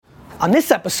On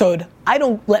this episode, I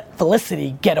don't let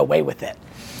Felicity get away with it.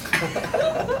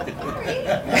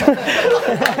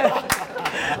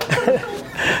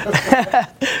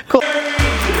 Cool.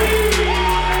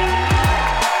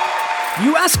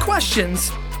 You ask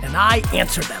questions, and I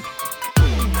answer them.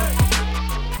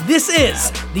 This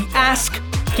is the Ask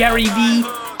Gary Vee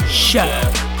Show.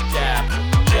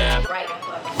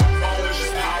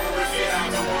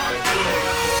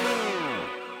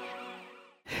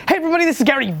 Hey everybody, this is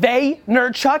Gary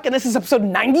Vaynerchuk, and this is episode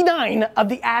 99 of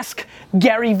the Ask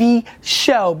Gary Vee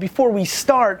Show. Before we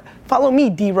start, follow me,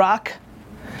 D-Rock.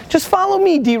 Just follow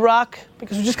me, D-Rock,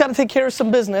 because we just got to take care of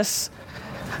some business.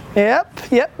 Yep.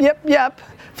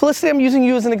 Felicity, I'm using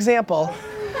you as an example.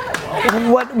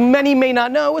 What many may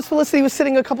not know is Felicity was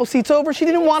sitting a couple seats over. She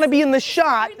didn't want to be in the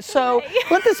shot, so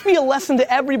let this be a lesson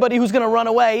to everybody who's going to run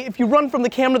away. If you run from the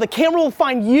camera will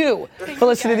find you.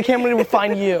 Felicity, the camera will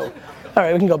find you. All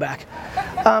right, we can go back.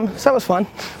 So that was fun.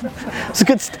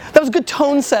 That was a good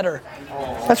tone setter.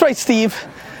 That's right, Steve.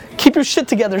 Keep your shit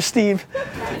together, Steve.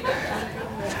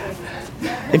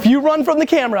 If you run from the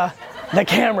camera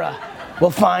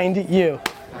will find you.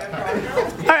 All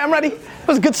right, I'm ready. It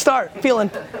was a good start.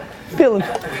 Feeling.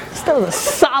 Still a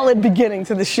solid beginning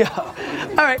to the show.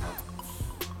 All right.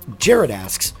 Jared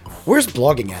asks, where's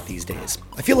blogging at these days?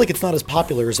 I feel like it's not as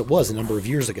popular as it was a number of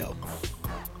years ago.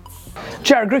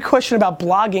 Jared, great question about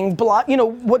blogging.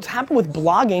 What's happened with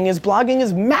blogging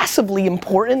is massively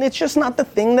important. It's just not the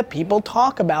thing that people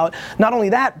talk about. Not only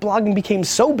that, blogging became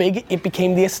so big, it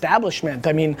became the establishment.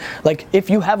 I mean, like, if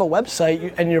you have a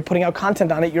website and you're putting out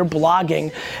content on it, you're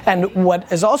blogging. And what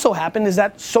has also happened is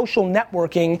that social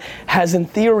networking has, in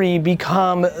theory,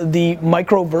 become the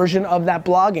micro version of that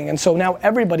blogging. And so now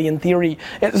everybody, in theory,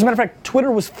 as a matter of fact,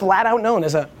 Twitter was flat out known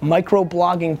as a micro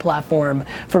blogging platform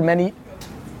for many.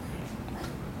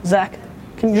 Zach,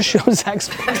 can you just show Zach's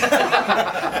face?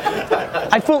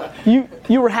 I feel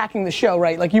you were hacking the show,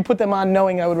 right? Like, you put them on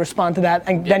knowing I would respond to that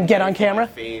and then get on camera?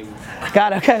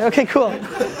 Got it, okay, cool.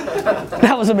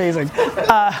 That was amazing.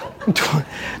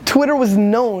 Twitter was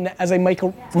known as a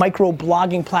micro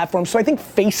blogging platform, so I think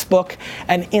Facebook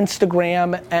and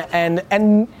Instagram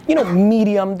and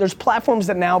Medium, there's platforms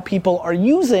that now people are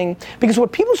using, because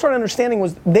what people started understanding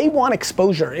was they want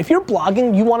exposure. If you're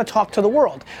blogging, you want to talk to the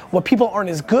world. What people aren't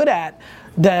as good at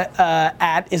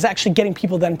is actually getting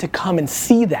people then to come and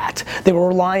see that. They were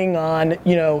relying on,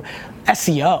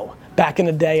 SEO back in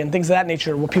the day and things of that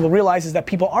nature. What people realize is that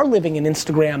people are living in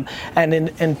Instagram and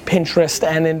in Pinterest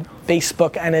and in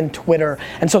Facebook and in Twitter.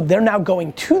 And so they're now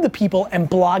going to the people and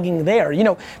blogging there.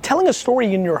 Telling a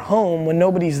story in your home when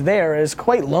nobody's there is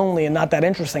quite lonely and not that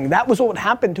interesting. That was what would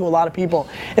happen to a lot of people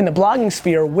in the blogging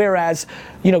sphere, whereas,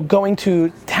 going to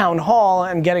town hall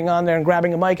and getting on there and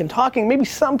grabbing a mic and talking, maybe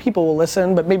some people will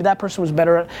listen, but maybe that person was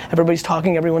better at everybody's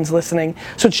talking, everyone's listening.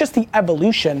 So it's just the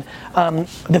evolution.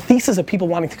 The thesis of people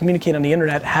wanting to communicate on the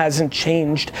internet hasn't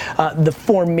changed. The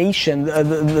formation,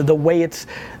 the way it's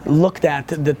looked at,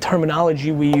 the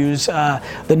terminology we use,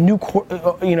 the new,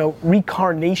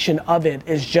 reincarnation of it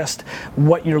is just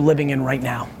what you're living in right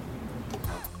now.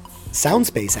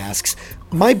 Soundspace asks,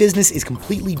 my business is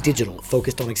completely digital,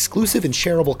 focused on exclusive and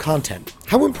shareable content.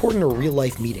 How important are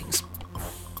real-life meetings?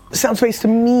 Soundspace, to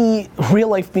me, real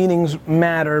life meetings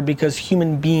matter because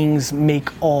human beings make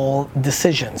all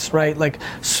decisions, right? Like,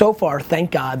 so far,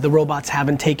 thank God, the robots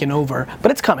haven't taken over,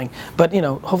 but it's coming. But,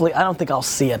 hopefully, I don't think I'll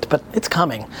see it, but it's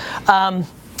coming.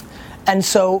 And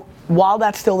so, while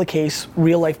that's still the case,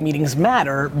 real life meetings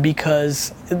matter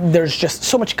because there's just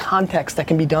so much context that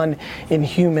can be done in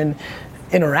human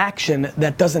interaction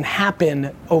that doesn't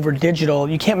happen over digital.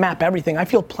 You can't map everything. I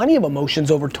feel plenty of emotions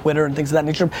over Twitter and things of that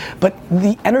nature, but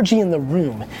the energy in the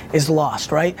room is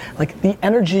lost, right? Like, the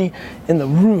energy in the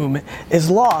room is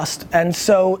lost, and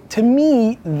so to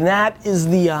me, that is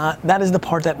the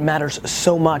part that matters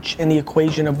so much in the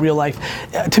equation of real life.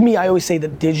 To me, I always say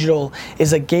that digital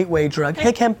is a gateway drug.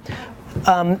 Hey, Kim.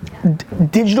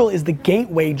 Digital is the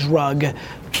gateway drug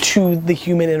to the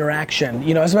human interaction.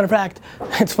 As a matter of fact,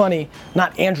 it's funny,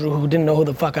 not Andrew, who didn't know who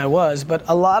the fuck I was, but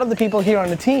a lot of the people here on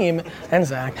the team, and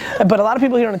Zach, but a lot of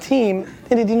people here on the team,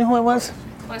 Indy, do you know who I was?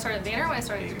 When I started Vayner, when I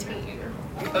started your team.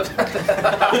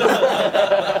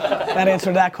 That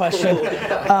answered that question.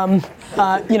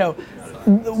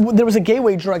 There was a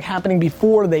gateway drug happening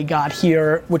before they got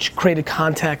here, which created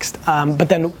context, but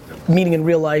then meeting in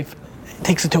real life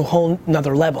takes it to a whole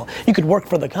nother level. You could work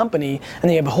for the company and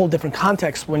then you have a whole different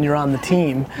context when you're on the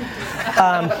team.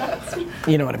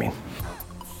 You know what I mean.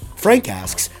 Frank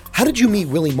asks, how did you meet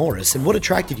Willie Morris and what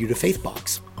attracted you to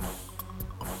Faithbox?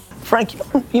 Frank,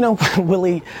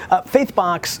 Willie,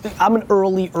 Faithbox, I'm an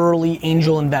early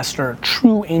angel investor,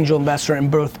 true angel investor in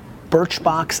both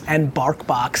Birchbox and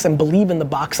BarkBox, and believe in the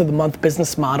box of the month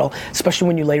business model, especially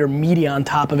when you layer media on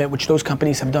top of it, which those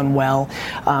companies have done well.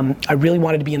 I really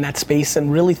wanted to be in that space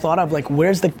and really thought of like,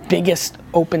 where's the biggest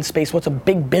open space? What's a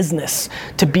big business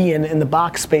to be in the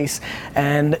box space?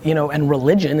 And and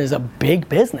religion is a big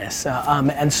business.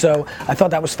 And so I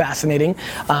thought that was fascinating.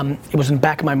 It was in the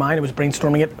back of my mind. I was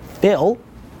brainstorming it. Phil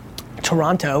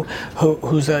Toronto,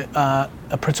 who's a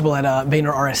principal at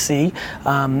Vayner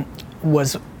RSC,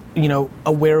 was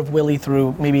aware of Willie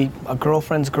through maybe a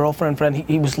girlfriend's friend.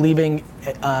 He was leaving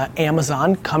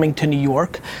Amazon, coming to New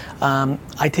York.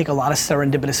 I take a lot of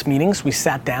serendipitous meetings. We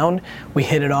sat down, we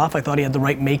hit it off. I thought he had the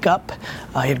right makeup.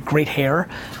 He had great hair,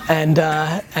 and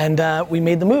we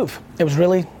made the move. It was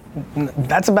really,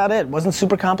 that's about it. It wasn't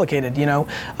super complicated.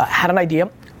 Had an idea,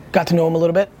 got to know him a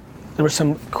little bit. There were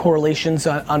some correlations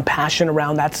on passion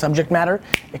around that subject matter.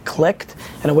 It clicked,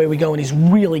 and away we go, and he's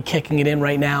really kicking it in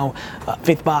right now.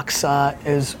 Faithbox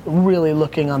is really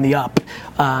looking on the up.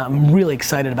 I'm really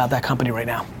excited about that company right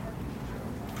now.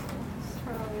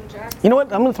 You know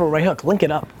what? I'm gonna throw a right hook. Link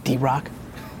it up, D-Rock.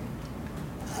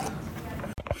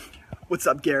 What's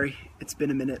up, Gary? It's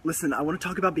been a minute. Listen, I want to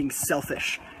talk about being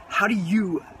selfish. How do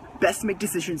you best make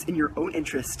decisions in your own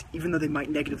interest, even though they might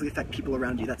negatively affect people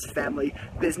around you? That's family,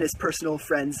 business, personal,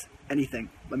 friends, anything.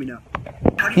 Let me know.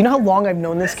 You know how long I've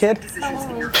known this kid?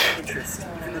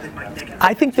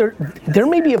 I think there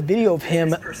may be a video of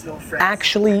him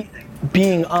actually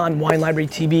being on Wine Library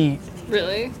TV.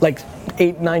 Really? Like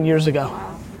 8-9 years ago.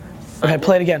 Okay,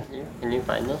 play it again. Can you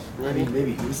find this?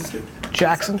 Maybe. Who's this kid?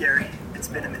 Jackson. What's up, Gary? It's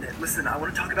been a minute. Listen, I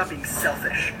want to talk about being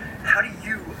selfish. How do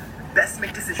you best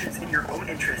make decisions in your own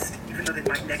interest, even though they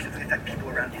might negatively affect people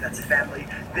around you? That's family,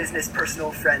 business,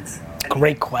 personal, friends. Anything.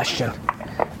 Great question.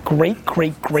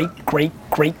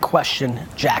 Great question,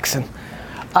 Jackson.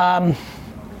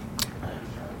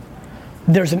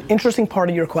 There's an interesting part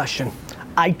of your question.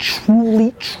 I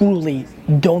truly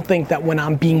don't think that when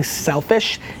I'm being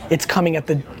selfish, it's coming at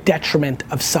the detriment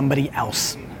of somebody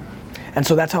else. And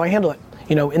so that's how I handle it.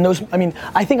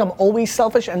 I think I'm always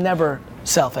selfish and never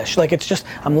selfish. Like, it's just,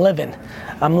 I'm living.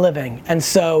 And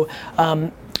so,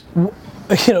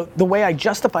 the way I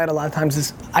justify it a lot of times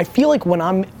is, I feel like when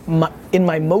I'm in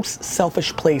my most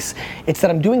selfish place, it's that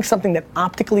I'm doing something that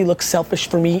optically looks selfish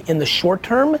for me in the short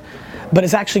term, but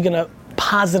is actually gonna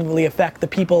positively affect the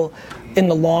people in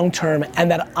the long term,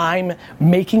 and that I'm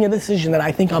making a decision that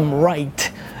I think I'm right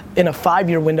in a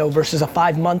 5-year window versus a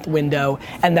 5-month window,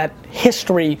 and that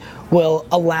history will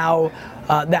allow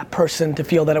that person to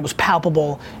feel that it was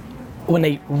palpable when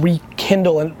they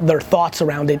rekindle their thoughts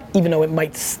around it, even though it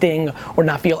might sting or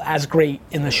not feel as great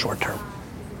in the short term.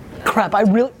 Crap,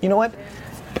 you know what?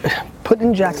 Put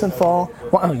in Jackson Fall.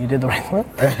 Well, oh, you did the right one.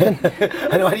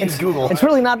 I know I need to Google. It's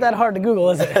really not that hard to Google,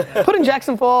 is it? Put in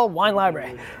Jackson Fall Wine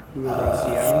Library.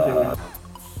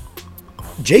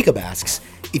 Jacob asks,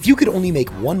 if you could only make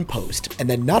one post and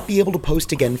then not be able to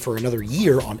post again for another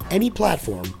year on any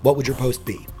platform, what would your post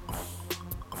be?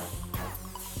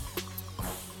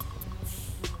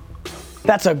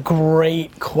 That's a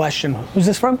great question. Who's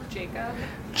this from?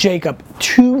 Jacob.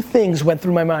 2 things went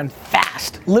through my mind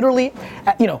fast. Literally,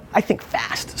 I think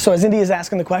fast. So as Indy is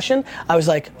asking the question, I was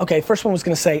like, okay, first one was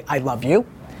gonna say, I love you.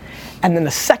 And then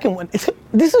the second one, this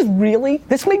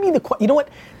may be the, you know what?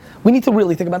 We need to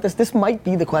really think about this. This might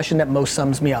be the question that most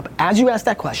sums me up. As you asked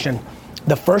that question,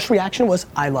 the first reaction was,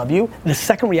 I love you. The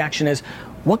second reaction is,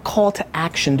 what call to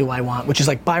action do I want? Which is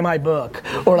like, buy my book,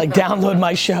 or like download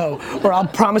my show, or I'll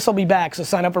promise I'll be back, so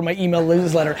sign up for my email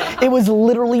newsletter. It was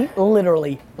literally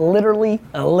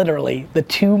the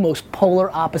 2 most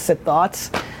polar opposite thoughts.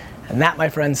 And that, my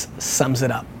friends, sums it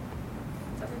up.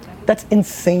 That's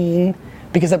insane,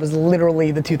 because that was literally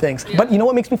the 2 things. Yeah. But you know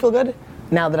what makes me feel good?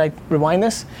 Now that I rewind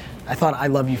this, I thought I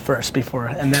love you first before,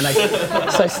 and then I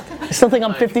still think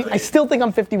I'm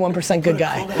 51% good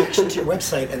guy. Call to action to your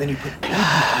website, and then you put for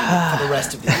the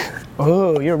rest of the year.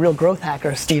 Oh, you're a real growth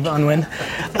hacker, Steve Unwin.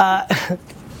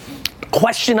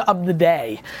 Question of the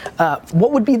day.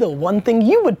 What would be the one thing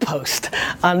you would post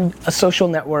on social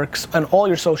networks, on all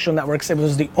your social networks, if it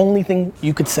was the only thing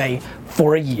you could say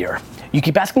for a year? You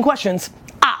keep asking questions,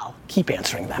 I'll keep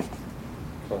answering them.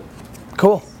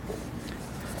 Cool.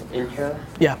 Intro?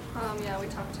 Yeah. Yeah, we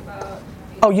talked about.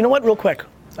 Oh, you know what? Real quick.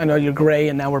 I know you're gray,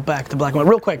 and now we're back to black and white.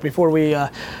 Real quick, before we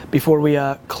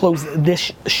close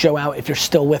this show out, if you're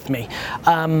still with me,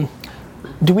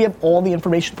 do we have all the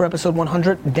information for episode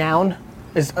 100 down?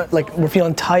 Is we're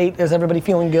feeling tight? Is everybody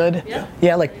feeling good? Yeah.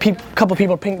 Yeah. Couple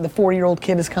people are pink. The 4-year-old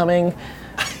kid is coming.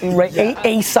 right? Yeah.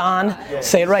 Ason.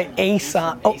 Say it right.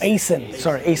 Ason. Oh, Ason.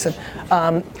 Sorry, Ason.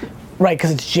 Right,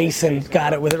 because it's Jason.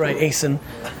 Got it with it right. Ason.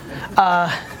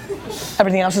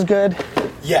 Everything else is good.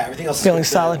 Yeah, everything else Feeling is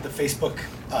good. solid? The Facebook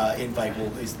invite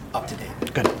is up to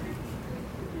date. Good.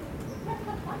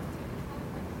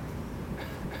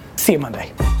 See you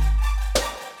Monday.